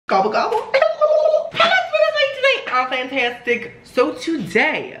Gobble gobble. How much for the like today? I'm fantastic. So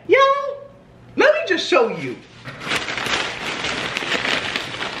today, y'all, let me just show you.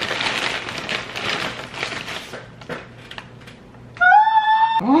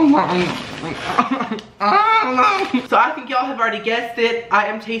 So I think y'all have already guessed it. I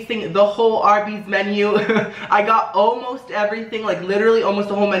am tasting the whole Arby's menu. I got almost everything, like literally almost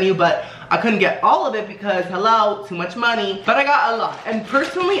the whole menu, but I couldn't get all of it because, hello, too much money. But I got a lot. And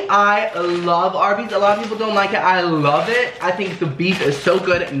personally, I love Arby's. A lot of people don't like it. I love it. I think the beef is so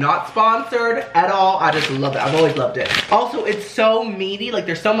good. Not sponsored at all. I just love it. I've always loved it. Also, it's so meaty. Like,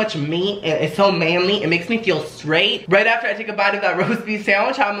 there's so much meat and it's so manly. It makes me feel straight. Right after I take a bite of that roast beef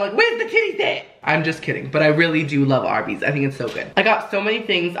sandwich, I'm like, where's the titties at? I'm just kidding, but I really do love Arby's. I think it's so good. I got so many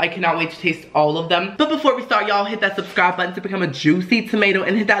things. I cannot wait to taste all of them. But before we start, y'all, hit that subscribe button to become a juicy tomato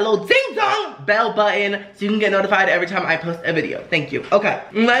and hit that little ding dong bell button so you can get notified every time I post a video. Thank you. Okay,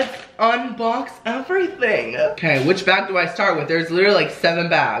 let's unbox everything. Okay, which bag do I start with? There's literally like 7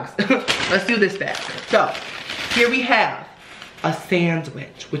 bags. Let's do this bag. So, here we have a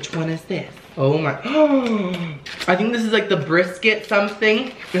sandwich. Which one is this? Oh my, I think this is like the brisket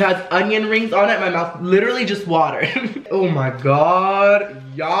something. It has onion rings on it. My mouth literally just watered. Oh my God,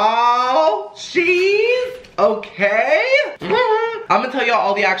 y'all, cheese, okay. I'm gonna tell y'all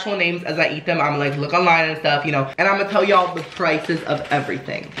all the actual names as I eat them. I'm gonna like look online and stuff, you know, and I'm gonna tell y'all the prices of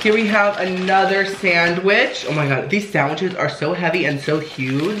everything. Here we have another sandwich. Oh my God, these sandwiches are so heavy and so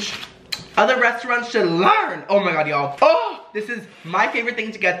huge. Other restaurants should learn. Oh my God, y'all. Oh, this is my favorite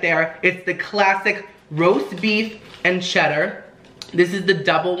thing to get there. It's the classic roast beef and cheddar. This is the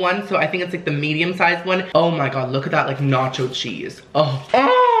double one, so I think it's like the medium-sized one. Oh my God, look at that like nacho cheese.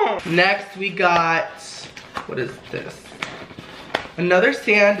 Oh. Next we got, what is this? Another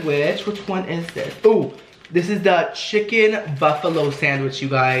sandwich. Which one is this? Oh, this is the chicken buffalo sandwich, you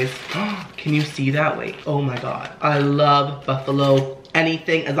guys. Can you see that? Wait, oh my God. I love buffalo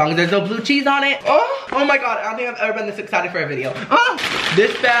anything as long as there's no blue cheese on it. Oh my God, I don't think I've ever been this excited for a video.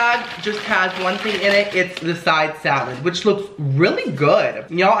 This bag just has one thing in it. It's the side salad, which looks really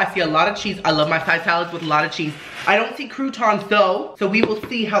good. Y'all, I see a lot of cheese. I love my side salads with a lot of cheese. I don't see croutons though, so we will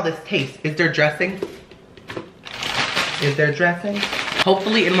see how this tastes. Is there dressing? Is there dressing?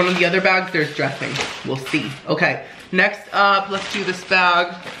 Hopefully in one of the other bags there's dressing. We'll see. Okay, next up, let's do this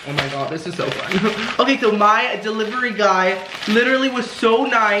bag. Oh my God, this is so fun. Okay, so my delivery guy literally was so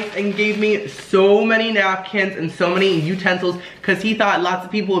nice and gave me so many napkins and so many utensils because he thought lots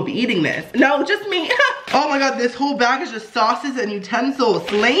of people would be eating this. No, just me. Oh my God, this whole bag is just sauces and utensils.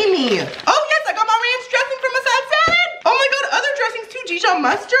 Slay me. Oh yes, I got my ranch dressing from a side salad. Oh my God, other dressings too. Dijon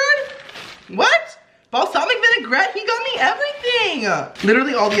mustard? What? Balsamic vinaigrette, he got me everything.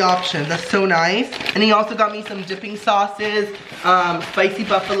 Literally all the options, that's so nice. And he also got me some dipping sauces, spicy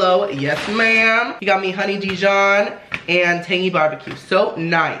buffalo, yes ma'am. He got me honey Dijon and tangy barbecue, so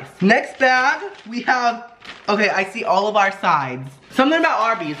nice. Next bag, we have, okay, I see all of our sides. Something about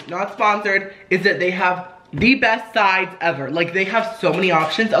Arby's, not sponsored, is that they have the best sides ever. Like, they have so many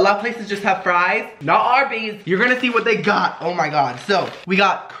options. A lot of places just have fries. Not Arby's. You're gonna see what they got. Oh my God. So, we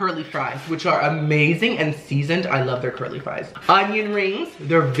got curly fries, which are amazing and seasoned. I love their curly fries. Onion rings.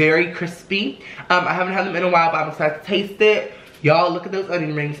 They're very crispy. I haven't had them in a while, but I'm excited to taste it. Y'all, look at those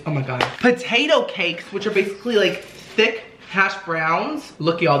onion rings. Oh my God. Potato cakes, which are basically like thick hash browns.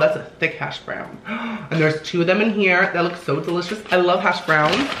 Look, y'all, that's a thick hash brown. And there's 2 of them in here. That looks so delicious. I love hash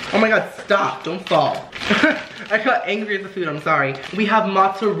browns. Oh my God, stop, don't fall. I got angry at the food, I'm sorry. We have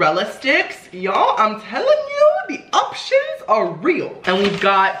mozzarella sticks. Y'all, I'm telling you, the options are real. And we've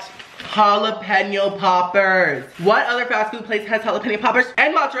got jalapeno poppers. What other fast food place has jalapeno poppers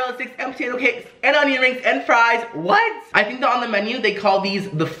and mozzarella sticks and potato cakes and onion rings and fries? What? I think that on the menu they call these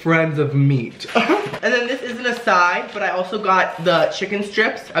the friends of meat. And then this isn't a side, but I also got the chicken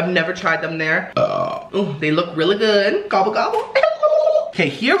strips. I've never tried them there. Oh, they look really good. Gobble gobble. Okay,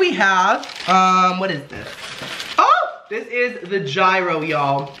 here we have, what is this? This is the gyro,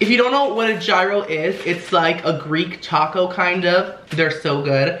 y'all. If you don't know what a gyro is, it's like a Greek taco kind of. They're so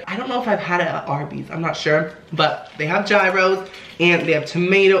good. I don't know if I've had it at Arby's, I'm not sure. But they have gyros and they have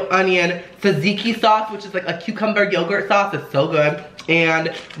tomato, onion, tzatziki sauce, which is like a cucumber yogurt sauce. It's so good.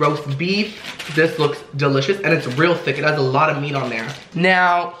 And roast beef. This looks delicious and it's real thick. It has a lot of meat on there.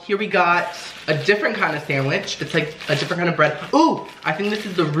 Now, here we got a different kind of sandwich. It's like a different kind of bread. Ooh, I think this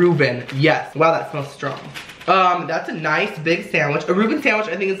is the Reuben. Yes, wow, that smells strong. That's a nice big sandwich. A Reuben sandwich,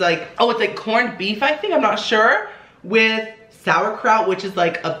 I think is like, oh, it's like corned beef, I think, I'm not sure, with sauerkraut, which is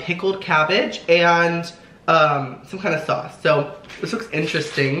like a pickled cabbage, and some kind of sauce. So this looks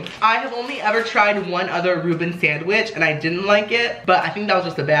interesting. I have only ever tried one other Reuben sandwich and I didn't like it, but I think that was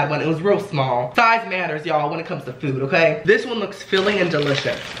just a bad one. It was real small. Size matters, y'all, when it comes to food, okay? This one looks filling and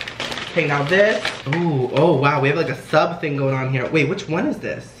delicious. Okay, now this. Ooh, oh wow, we have like a sub thing going on here. Wait, which one is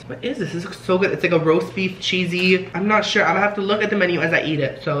this? What is this? This looks so good. It's like a roast beef cheesy. I'm not sure. I'm gonna have to look at the menu as I eat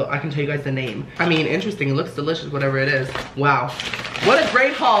it so I can tell you guys the name. I mean, interesting. It looks delicious, whatever it is. Wow. What a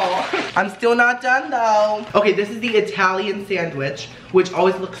great haul. I'm still not done though. Okay, this is the Italian sandwich, which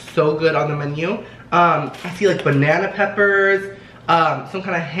always looks so good on the menu. I see like banana peppers, some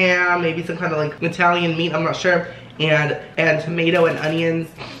kind of ham, maybe some kind of like Italian meat, I'm not sure. And tomato and onions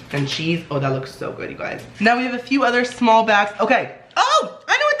and cheese. Oh, that looks so good, you guys. Now we have a few other small bags. Okay. Oh,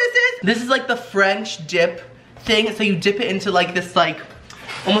 I know what this is. This is like the French dip thing. So you dip it into like this like,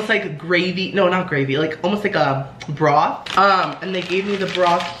 almost like gravy. No, not gravy. Like almost like a broth. And they gave me the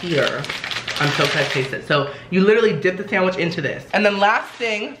broth here. I'm so excited to taste it. So you literally dip the sandwich into this. And then last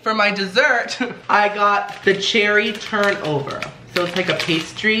thing for my dessert, I got the cherry turnover. So it's like a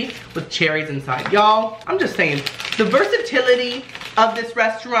pastry with cherries inside. Y'all, I'm just saying, the versatility of this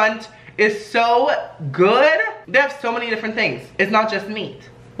restaurant is so good. They have so many different things. It's not just meat.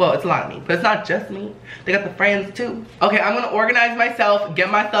 Well, it's a lot of meat, but it's not just meat. They got the friends too. Okay, I'm gonna organize myself, get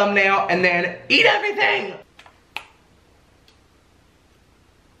my thumbnail, and then eat everything.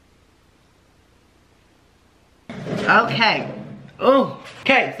 Okay. Oh,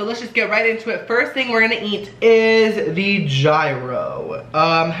 okay, so let's just get right into it. First thing we're gonna eat is the gyro.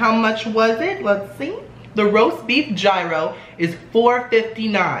 How much was it? Let's see. The roast beef gyro is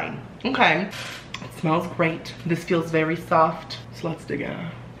 $4.59. Okay, it smells great. This feels very soft, so let's dig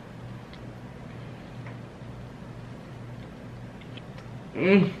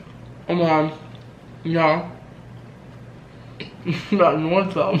in. Come on. No. That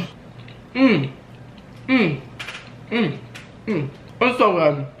one some. It's so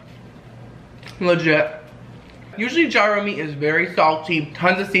good. Legit. Usually gyro meat is very salty,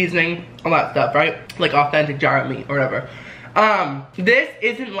 tons of seasoning, all that stuff, right? Like authentic gyro meat or whatever. This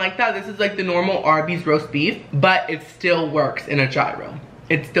isn't like that. This is like the normal Arby's roast beef, but it still works in a gyro.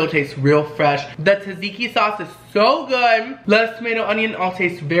 It still tastes real fresh. The tzatziki sauce is so good. Lettuce, tomato, onion all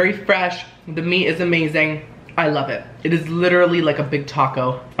taste very fresh. The meat is amazing. I love it. It is literally like a big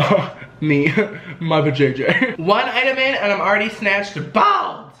taco. Me, my vajayjay. One item in and I'm already snatched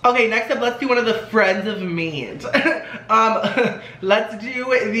bald. Okay, next up, let's do one of the friends of meat. Let's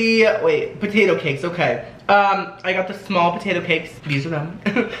do the, wait, potato cakes, okay. I got the small potato cakes, these are them.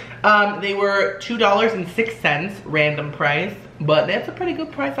 They were $2.06, random price, but that's a pretty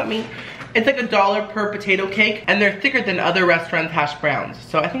good price. I mean, it's like $1 per potato cake, and they're thicker than other restaurants' hash browns,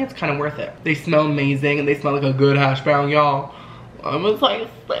 so I think it's kind of worth it. They smell amazing, and they smell like a good hash brown, y'all. I'm excited.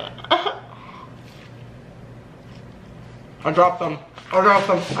 I dropped them.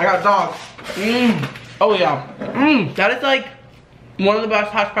 I got dogs. Oh yeah. That is like one of the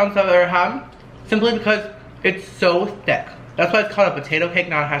best hash browns I've ever had. Simply because it's so thick. That's why it's called a potato cake,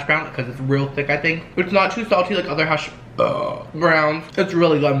 not a hash brown, because it's real thick, I think. It's not too salty like other hash browns. It's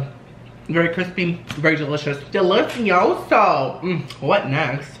really good. Very crispy, very delicious. Delicioso. What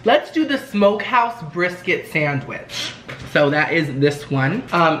next? Let's do the smokehouse brisket sandwich. So that is this one.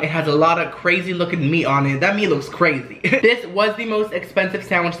 It has a lot of crazy looking meat on it. That meat looks crazy. This was the most expensive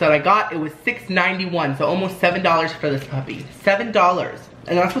sandwich that I got. It was $6.91, so almost $7 for this puppy. $7.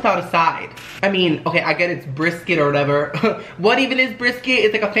 And that's without a side. I mean, okay, I get it's brisket or whatever. What even is brisket?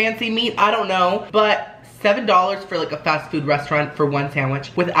 It's like a fancy meat, I don't know. But $7 for like a fast food restaurant for one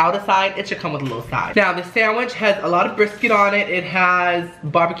sandwich. Without a side, it should come with a little side. Now, the sandwich has a lot of brisket on it. It has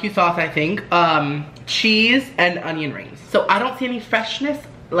barbecue sauce, I think, cheese, and onion rings. So I don't see any freshness,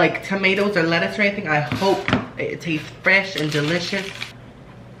 like tomatoes or lettuce or anything. I hope it tastes fresh and delicious.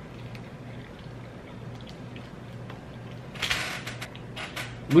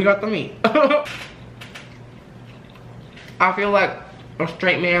 We got the meat. I feel like a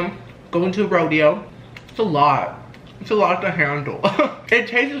straight man going to a rodeo. It's a lot. It's a lot to handle. It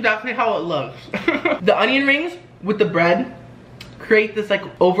tastes exactly how it looks. The onion rings with the bread create this like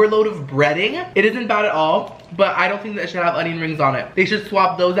overload of breading. It isn't bad at all, but I don't think that it should have onion rings on it. They should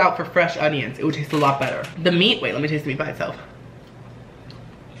swap those out for fresh onions. It would taste a lot better. The meat, wait, let me taste the meat by itself.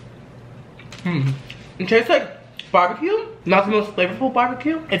 It tastes like barbecue, not the most flavorful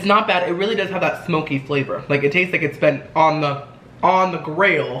barbecue. It's not bad. It really does have that smoky flavor. Like it tastes like it's been on the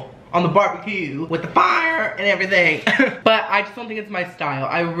grill, on the barbecue with the fire and everything. But I just don't think it's my style.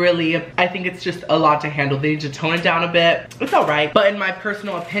 I think it's just a lot to handle. They need to tone it down a bit. It's all right. But in my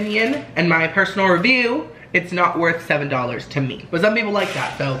personal opinion and my personal review, it's not worth $7 to me. But some people like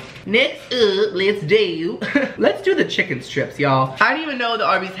that, so next up, let's do the chicken strips, y'all. I didn't even know the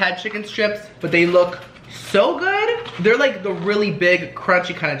Arby's had chicken strips, but they look so good. They're like the really big,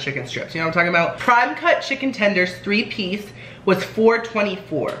 crunchy kind of chicken strips. You know what I'm talking about? Prime cut chicken tenders, 3-piece, was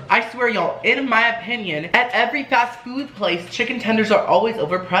 $4.24. I swear, y'all, in my opinion, at every fast food place, chicken tenders are always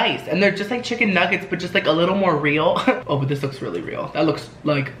overpriced. And they're just like chicken nuggets, but just like a little more real. Oh, but this looks really real. That looks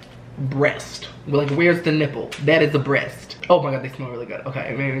like breast. Like, where's the nipple? That is a breast. Oh my God, they smell really good.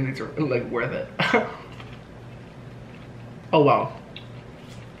 Okay, maybe these are like worth it. Oh wow.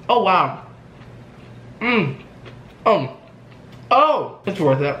 Oh wow. Oh, it's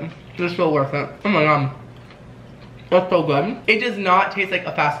worth it. It's so worth it. Oh my God. That's so good. It does not taste like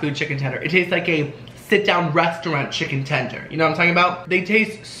a fast food chicken tender. It tastes like a sit-down restaurant chicken tender. You know what I'm talking about? They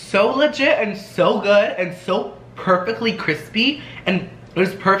taste so legit and so good and so perfectly crispy, and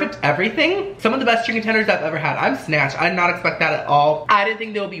there's perfect everything. Some of the best chicken tenders I've ever had. I'm snatched. I did not expect that at all. I didn't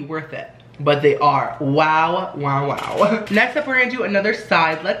think they would be worth it, but they are. Wow, wow, wow. Next up, we're gonna do another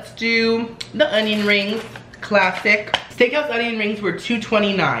side. Let's do the onion rings. Classic. Steakhouse onion rings were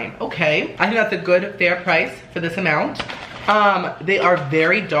 $2.29. Okay, I think that's a good, fair price for this amount. They are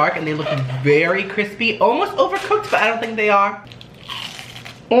very dark and they look very crispy. Almost overcooked, but I don't think they are.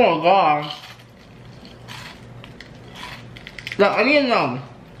 Oh my God. The onion,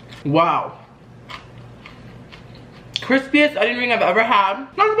 wow. Crispiest onion ring I've ever had.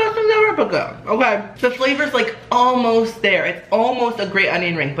 Not the best thing ever, but good. Okay, the flavor's like almost there. It's almost a great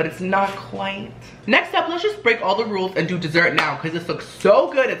onion ring, but it's not quite. Next up, let's just break all the rules and do dessert now, because this looks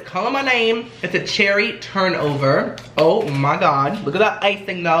so good. It's calling my name. It's a cherry turnover. Oh my God, look at that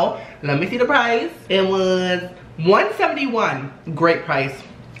icing though. Let me see the price. It was $171. Great price.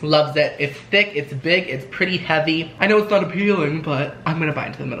 Loves it. It's thick, it's big, it's pretty heavy. I know it's not appealing, but I'm gonna buy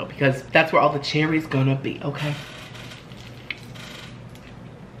into the middle because that's where all the cherry's gonna be, okay?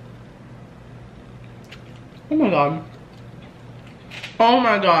 Oh my God. Oh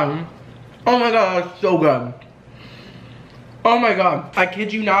my God. Oh my God, that's so good. Oh my God. I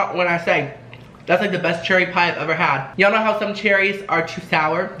kid you not when I say that's like the best cherry pie I've ever had. Y'all know how some cherries are too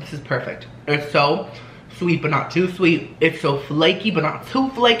sour? This is perfect. It's so sweet but not too sweet. It's so flaky but not too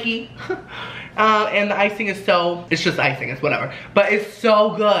flaky. And the icing is so, it's just icing, it's whatever. But it's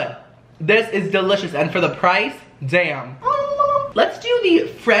so good. This is delicious, and for the price, damn. Let's do the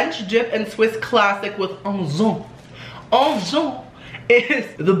French dip and Swiss classic with onzon. Onzon is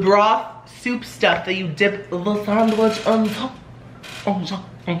the broth soup stuff that you dip the sandwich onzon. Onzon.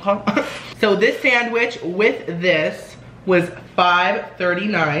 Okay. So this sandwich with this was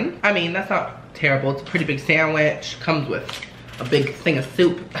 $5.39. I mean, that's not terrible. It's a pretty big sandwich. Comes with a big thing of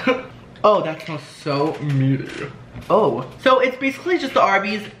soup. Oh, that smells so meaty. Oh, so it's basically just the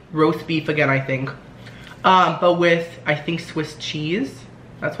Arby's roast beef again, I think. But with, I think, Swiss cheese.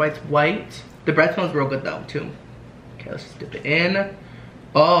 That's why it's white. The bread smells real good though, too. Okay, let's just dip it in.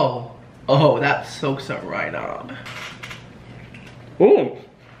 Oh, oh, that soaks it right up. Ooh.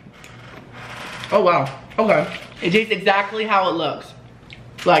 Oh, wow. Okay. It tastes exactly how it looks.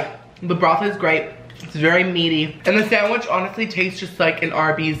 Like, the broth is great. It's very meaty. And the sandwich honestly tastes just like an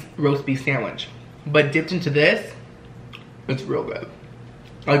Arby's roast beef sandwich. But dipped into this, it's real good.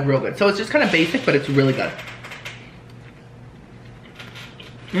 Like, real good. So it's just kind of basic, but it's really good.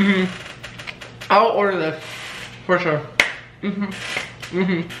 I'll order this for sure.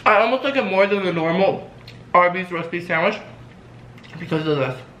 I almost like it more than the normal Arby's roast beef sandwich because of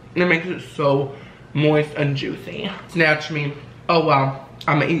this. It makes it so moist and juicy. Snatch me. Oh wow.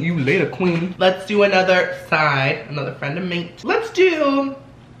 I'ma eat you later, queen. Let's do another side, another friend of mate. Let's do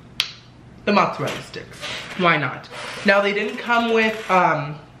the mozzarella sticks. Why not? Now they didn't come with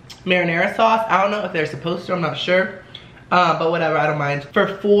marinara sauce. I don't know if they're supposed to, I'm not sure. But whatever, I don't mind.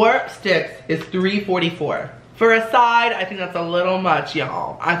 For 4 sticks is $3.44. For a side, I think that's a little much,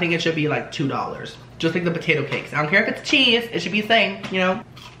 y'all. I think it should be like $2. Just like the potato cakes. I don't care if it's cheese, it should be the same, you know?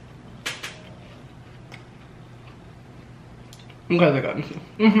 Okay, they're good.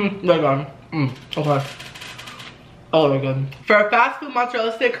 They're good. Okay. Oh, they're good. For a fast food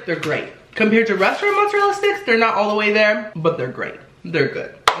mozzarella stick, they're great. Compared to restaurant mozzarella sticks, they're not all the way there, but they're great. They're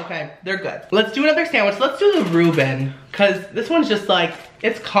good. Okay, they're good. Let's do another sandwich. Let's do the Reuben, because this one's just like,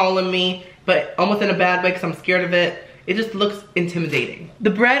 it's calling me, but almost in a bad way because I'm scared of it. It just looks intimidating. The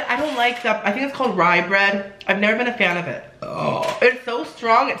bread, I don't like that. I think it's called rye bread. I've never been a fan of it. Oh, it's so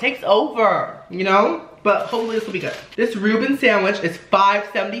strong, it takes over, you know? But hopefully this will be good. This Reuben sandwich is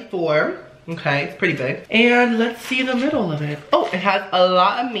 $5.74. Okay, it's pretty big. And let's see the middle of it. Oh, it has a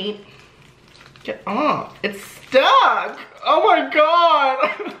lot of meat. Get off, it's stuck. Oh my God.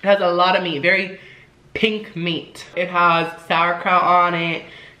 It has a lot of meat, very pink meat. It has sauerkraut on it,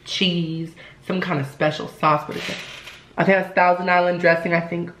 cheese, some kind of special sauce. What is it? I think that's Thousand Island dressing, I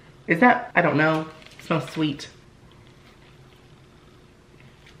think. Is that? I don't know. It smells sweet.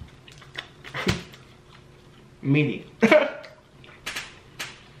 Meaty.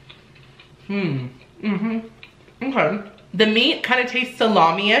 Okay. The meat kind of tastes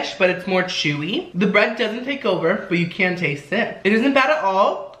salami-ish, but it's more chewy. The bread doesn't take over, but you can taste it. It isn't bad at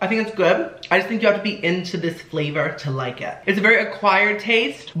all. I think it's good. I just think you have to be into this flavor to like it. It's a very acquired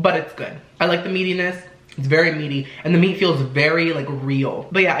taste, but it's good. I like the meatiness. It's very meaty, and the meat feels very like real.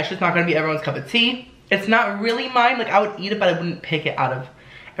 But yeah, it's just not gonna be everyone's cup of tea. It's not really mine. Like I would eat it, but I wouldn't pick it out of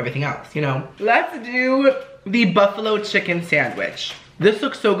everything else, you know? Let's do the buffalo chicken sandwich. This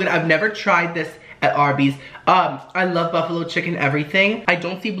looks so good. I've never tried this at Arby's. I love buffalo chicken everything. I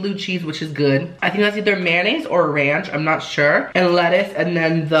don't see blue cheese, which is good. I think that's either mayonnaise or ranch, I'm not sure. And lettuce, and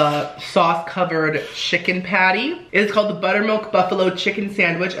then the sauce covered chicken patty. It's called the buttermilk buffalo chicken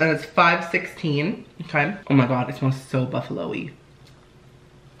sandwich, and it's $5.16. Okay. Oh my God, it smells so buffalo-y.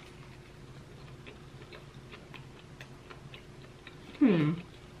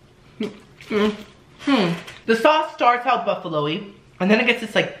 The sauce starts out buffalo-y, and then it gets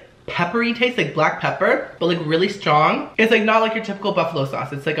this like peppery taste, like black pepper, but like really strong. It's like not like your typical buffalo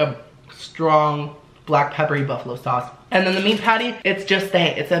sauce. It's like a strong black peppery buffalo sauce. And then the meat patty, it's just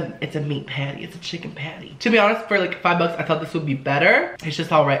that. It's a meat patty. It's a chicken patty. To be honest, for like $5, I thought this would be better. It's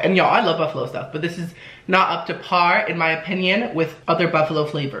just all right. And y'all, I love buffalo stuff, but this is not up to par, in my opinion, with other buffalo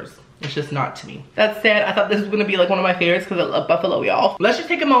flavors. It's just not to me. That said, I thought this was gonna be like one of my favorites because I love buffalo, y'all. Let's just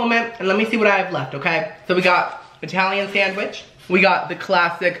take a moment and let me see what I have left, okay? So we got Italian sandwich. We got the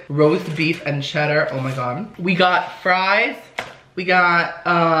classic roast beef and cheddar. Oh my God. We got fries. We got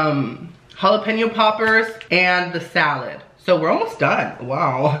jalapeno poppers and the salad. So we're almost done.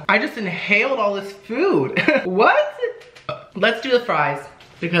 Wow. I just inhaled all this food. What? Let's do the fries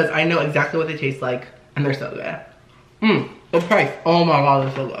because I know exactly what they taste like and they're so good. The price. Oh my God,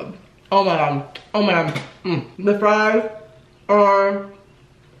 they're so good. Oh my God. Oh my God. The fries are,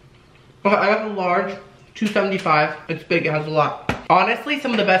 okay, I got the large. $2.75. It's big, it has a lot. Honestly,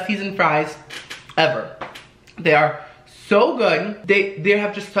 some of the best seasoned fries ever. They are so good. They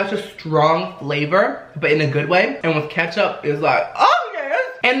have just such a strong flavor, but in a good way. And with ketchup, it's like, oh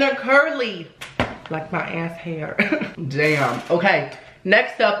yes! And they're curly, like my ass hair. Damn. Okay,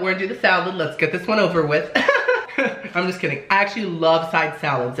 next up, we're gonna do the salad. Let's get this one over with. I'm just kidding. I actually love side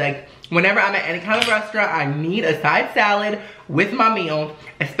salads. Like, whenever I'm at any kind of restaurant, I need a side salad with my meal,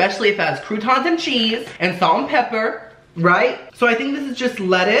 especially if it has croutons and cheese and salt and pepper, right? So I think this is just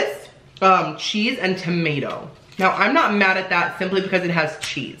lettuce, cheese, and tomato. Now, I'm not mad at that simply because it has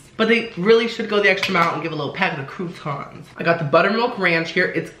cheese, but they really should go the extra mile and give a little packet of croutons. I got the buttermilk ranch here.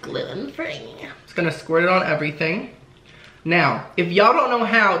 It's gluten-free. Just gonna squirt it on everything. Now, if y'all don't know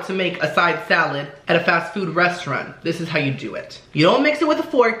how to make a side salad at a fast food restaurant, this is how you do it. You don't mix it with a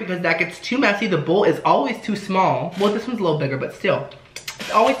fork because that gets too messy. The bowl is always too small. Well, this one's a little bigger, but still, it's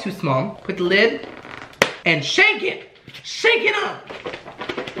always too small. Put the lid and shake it. Shake it up.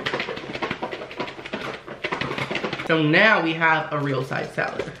 So now we have a real side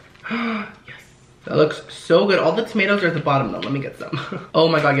salad. Yes. That looks so good. All the tomatoes are at the bottom though. Let me get some. Oh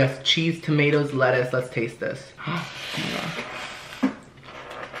my God, yes. Cheese, tomatoes, lettuce. Let's taste this. Oh my God.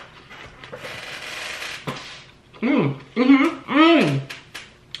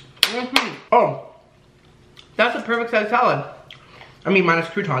 Oh, that's a perfect size salad. I mean, minus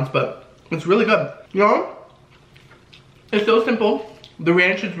croutons, but it's really good. You know, it's so simple. The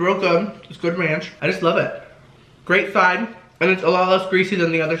ranch is real good. It's good ranch. I just love it. Great side. And it's a lot less greasy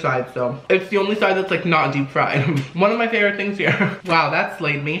than the other side, so. It's the only side that's like not deep fried. One of my favorite things here. Wow, that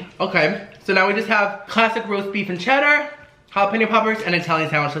slayed me. Okay, so now we just have classic roast beef and cheddar, jalapeno poppers, and Italian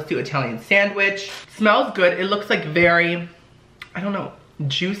sandwich. Let's do Italian sandwich. Smells good. It looks like very, I don't know,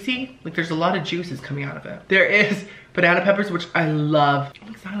 juicy. Like there's a lot of juices coming out of it. There is banana peppers, which I love.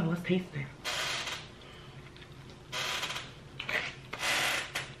 I'm excited, let's taste it.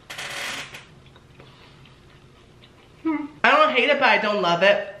 I don't hate it, but I don't love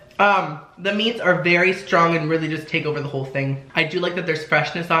it. The meats are very strong and really just take over the whole thing. I do like that there's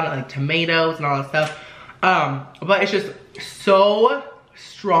freshness on it, like tomatoes and all that stuff. But it's just so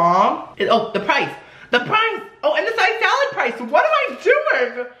strong. Oh, the price. The price. Oh, and the side salad price. What am I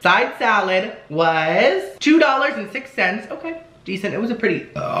doing? Side salad was $2.06. Okay, decent. It was a pretty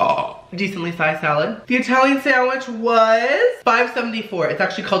decently sized salad. The Italian sandwich was $5.74. It's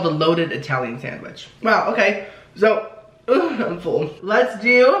actually called the loaded Italian sandwich. Wow, okay. So, I'm full. Let's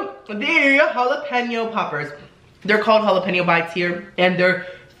do the jalapeno poppers. They're called jalapeno bites here, and they're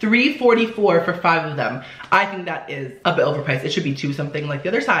 $3.44 for 5 of them. I think that is a bit overpriced. It should be 2 something like the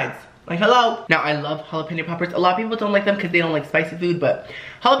other sides. Like, hello. Now, I love jalapeno poppers. A lot of people don't like them because they don't like spicy food, but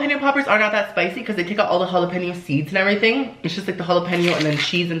jalapeno poppers are not that spicy because they take out all the jalapeno seeds and everything. It's just like the jalapeno and then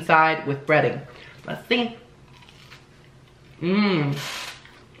cheese inside with breading. Let's see. Cream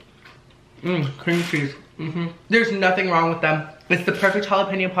cheese. There's nothing wrong with them. It's the perfect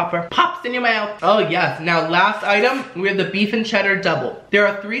jalapeno popper. Pops in your mouth. Oh yes. Now last item, we have the beef and cheddar double. There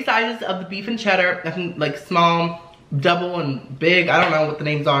are 3 sizes of the beef and cheddar. I think like small, double, and big. I don't know what the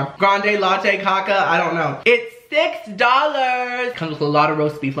names are. Grande, latte, caca, I don't know. It's $6. Comes with a lot of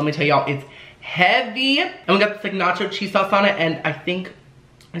roast beef. Let me tell y'all, it's heavy. And we got this like nacho cheese sauce on it, and I think,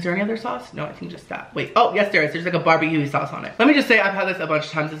 is there any other sauce? No, I think just that. Wait, oh yes there is. There's like a barbecue sauce on it. Let me just say I've had this a bunch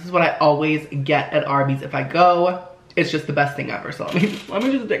of times. This is what I always get at Arby's if I go. It's just the best thing ever. So let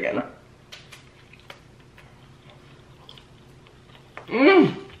me just dig in.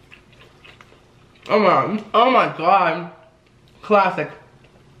 Oh my god. Classic.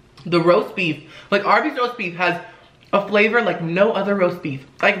 The roast beef. Like Arby's roast beef has a flavor like no other roast beef.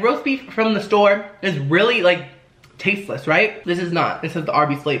 Like roast beef from the store is really like tasteless, right? This is not. This is the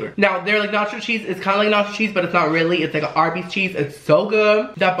Arby's flavor. Now, they're like nacho cheese. It's kind of like nacho cheese, but it's not really. It's like an Arby's cheese. It's so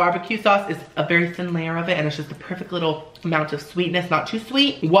good. That barbecue sauce is a very thin layer of it, and it's just the perfect little amount of sweetness, not too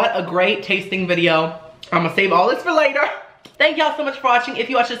sweet. What a great tasting video. I'm gonna save all this for later. Thank y'all so much for watching. If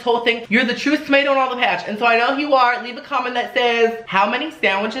you watch this whole thing, you're the truest tomato in all the patch. And so I know you are. Leave a comment that says, how many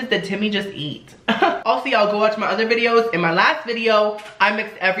sandwiches did Timmy just eat? Also, y'all go watch my other videos. In my last video, I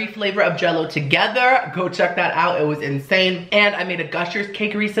mixed every flavor of Jell-O together. Go check that out. It was insane. And I made a Gushers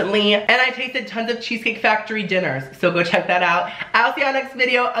cake recently. And I tasted tons of Cheesecake Factory dinners. So go check that out. I'll see y'all next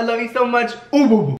video. I love you so much. Ooh.